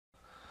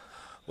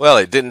Well,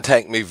 it didn't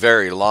take me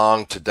very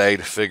long today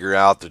to figure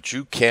out that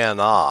you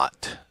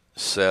cannot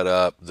set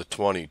up the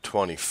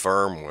 2020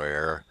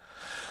 firmware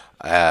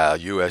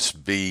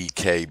USB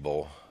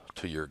cable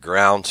to your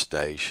ground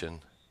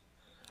station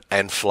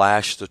and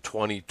flash the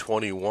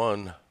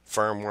 2021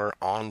 firmware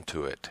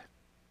onto it.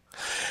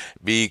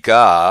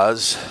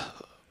 Because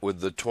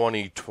with the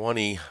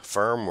 2020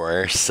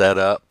 firmware set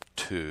up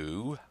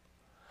to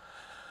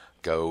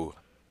go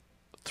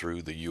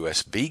through the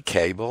USB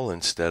cable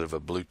instead of a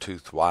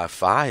Bluetooth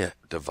Wi-Fi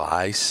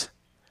device,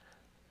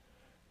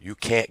 you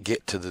can't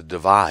get to the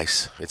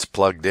device. It's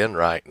plugged in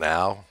right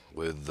now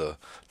with the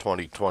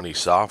 2020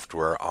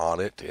 software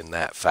on it in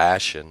that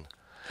fashion.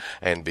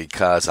 And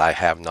because I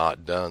have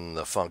not done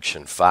the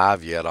function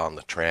 5 yet on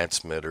the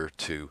transmitter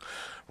to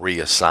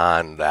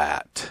reassign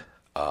that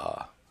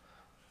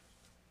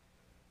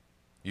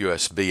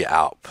USB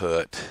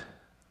output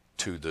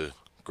to the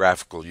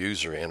graphical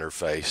user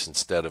interface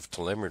instead of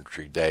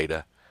telemetry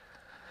data,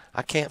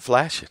 I can't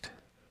flash it.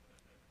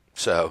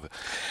 So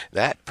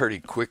that pretty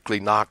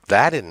quickly knocked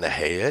that in the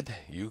head.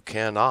 You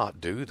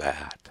cannot do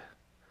that.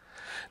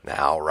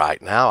 Now,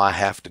 right now, I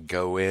have to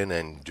go in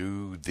and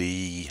do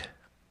the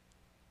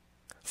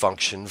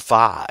function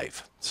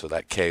 5. So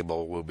that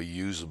cable will be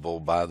usable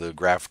by the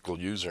graphical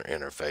user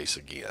interface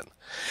again.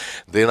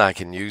 Then I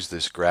can use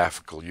this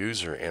graphical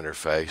user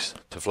interface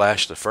to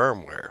flash the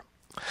firmware.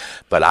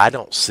 But I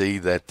don't see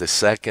that the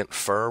second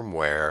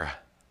firmware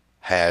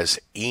has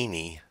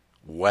any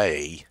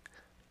way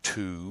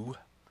to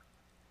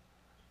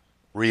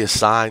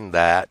reassign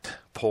that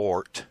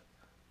port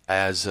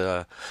as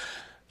a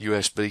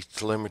USB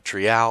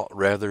telemetry out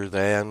rather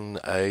than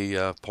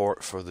a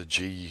port for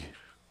the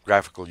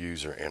graphical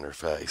user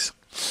interface.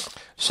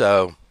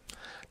 So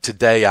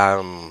today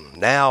I'm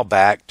now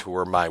back to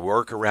where my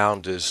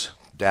workaround is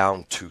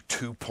down to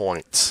 2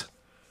 points.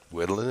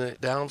 Whittling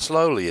it down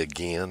slowly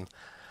again.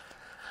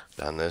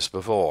 Done this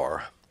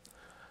before.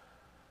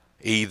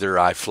 Either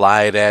I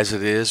fly it as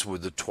it is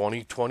with the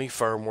 2020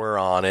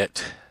 firmware on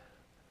it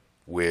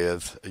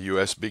with a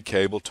USB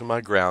cable to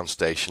my ground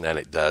station and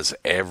it does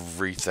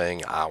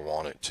everything I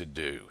want it to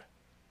do.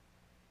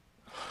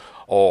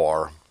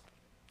 Or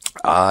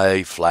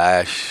I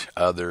flash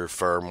other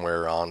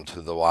firmware onto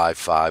the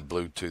Wi-Fi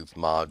Bluetooth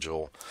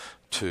module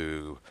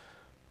to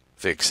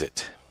fix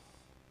it,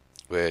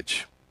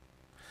 which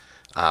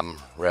I'm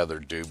rather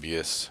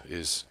dubious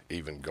is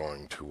even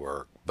going to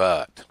work.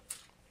 But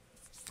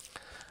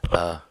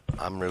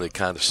I'm really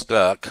kind of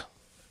stuck.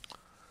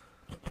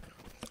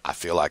 I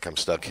feel like I'm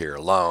stuck here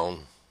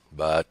alone,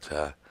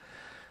 but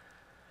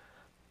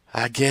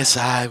I guess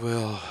I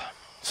will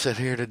sit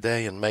here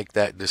today and make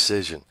that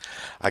decision.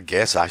 I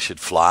guess I should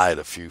fly it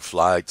a few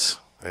flights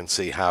and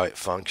see how it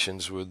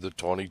functions with the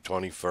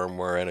 2020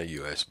 firmware and a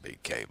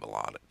USB cable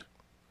on it,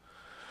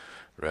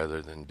 rather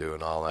than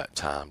doing all that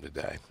time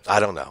today. I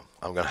don't know.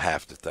 I'm going to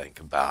have to think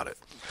about it.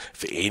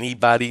 If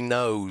anybody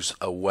knows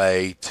a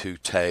way to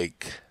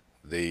take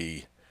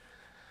the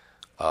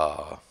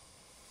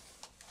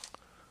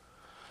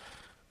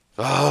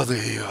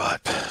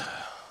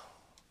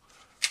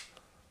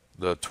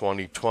the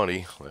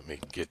 2020, let me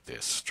get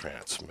this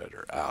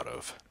transmitter out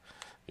of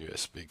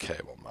USB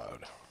cable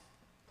mode.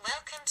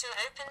 Welcome to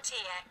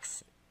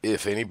OpenTX.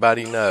 If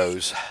anybody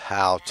knows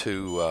how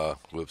to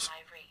whoops.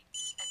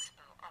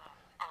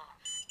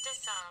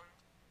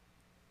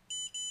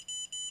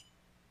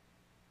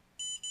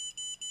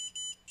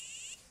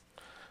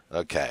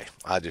 Okay,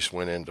 I just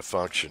went into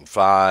function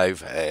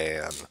 5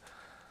 and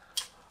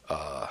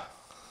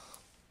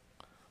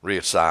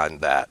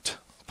reassigned that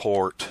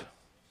port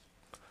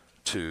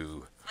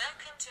to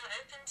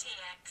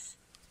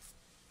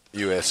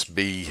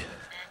USB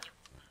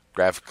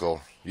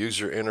graphical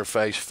user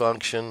interface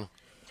function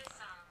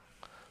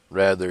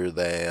rather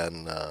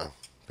than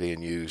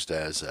being used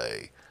as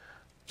a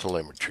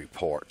telemetry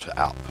port to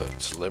output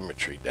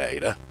telemetry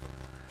data.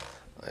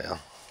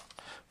 Well,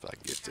 if I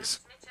can get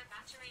this.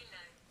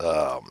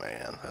 Oh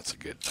man, that's a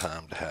good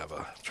time to have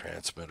a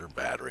transmitter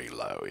battery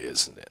low,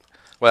 isn't it?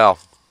 Well,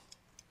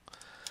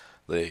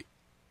 the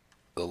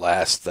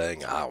last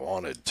thing I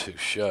wanted to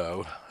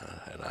show,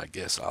 and I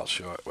guess I'll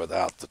show it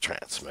without the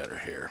transmitter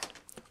here,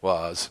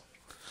 was,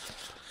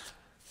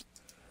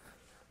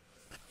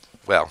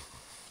 well,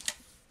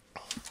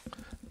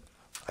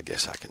 I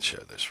guess I can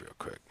show this real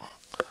quick.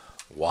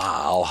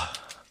 While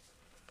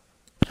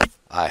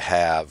I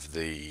have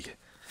the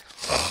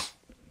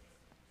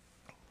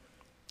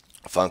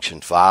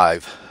function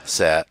 5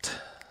 set,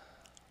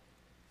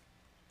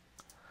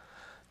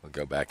 we'll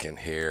go back in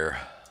here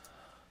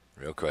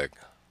real quick.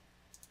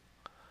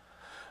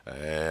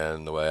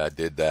 And the way I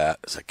did that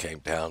is I came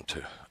down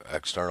to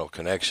external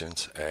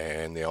connections,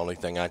 and the only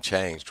thing I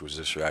changed was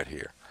this right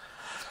here.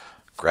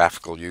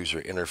 Graphical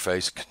user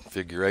interface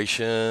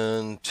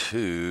configuration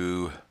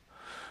to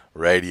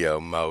radio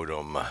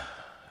modem.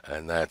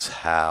 And that's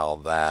how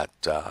that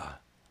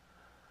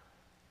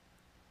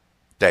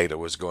data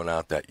was going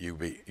out that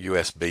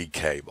USB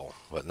cable.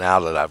 But now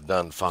that I've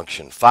done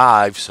function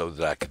 5 so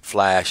that I could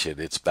flash it,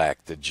 it's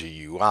back to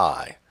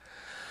GUI.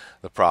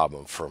 The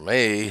problem for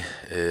me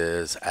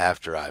is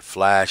after I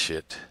flash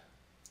it,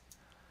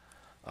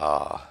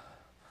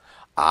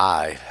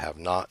 I have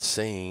not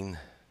seen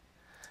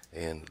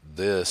in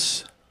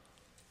this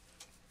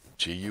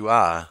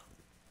GUI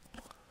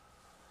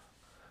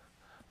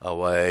a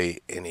way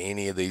in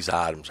any of these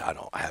items. I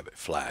don't have it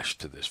flashed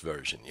to this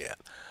version yet.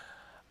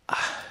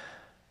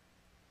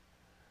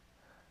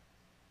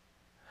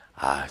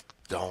 I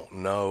don't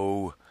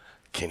know.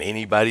 Can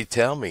anybody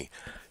tell me?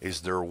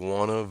 Is there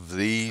one of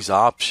these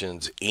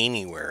options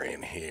anywhere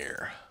in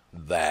here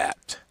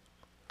that,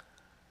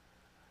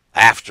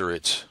 after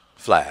it's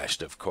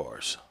flashed, of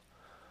course,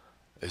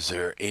 is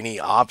there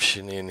any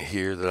option in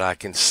here that I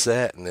can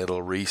set and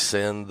it'll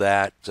resend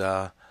that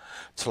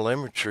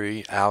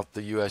telemetry out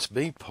the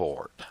USB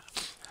port?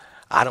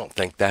 I don't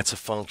think that's a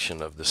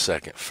function of the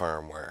second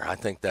firmware. I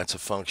think that's a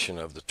function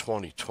of the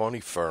 2020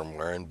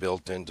 firmware and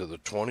built into the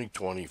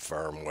 2020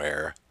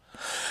 firmware.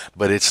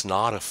 But it's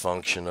not a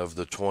function of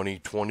the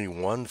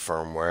 2021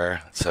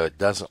 firmware, so it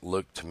doesn't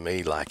look to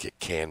me like it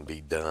can be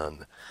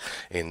done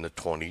in the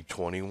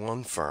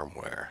 2021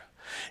 firmware.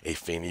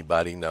 If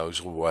anybody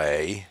knows a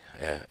way,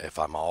 if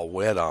I'm all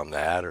wet on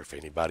that, or if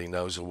anybody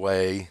knows a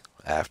way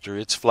after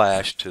it's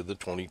flashed to the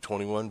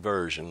 2021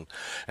 version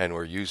and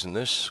we're using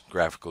this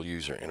graphical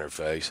user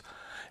interface,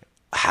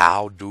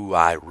 how do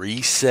I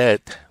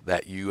reset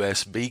that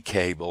USB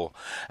cable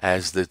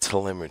as the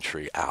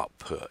telemetry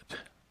output?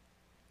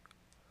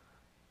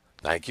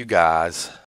 Thank you, guys.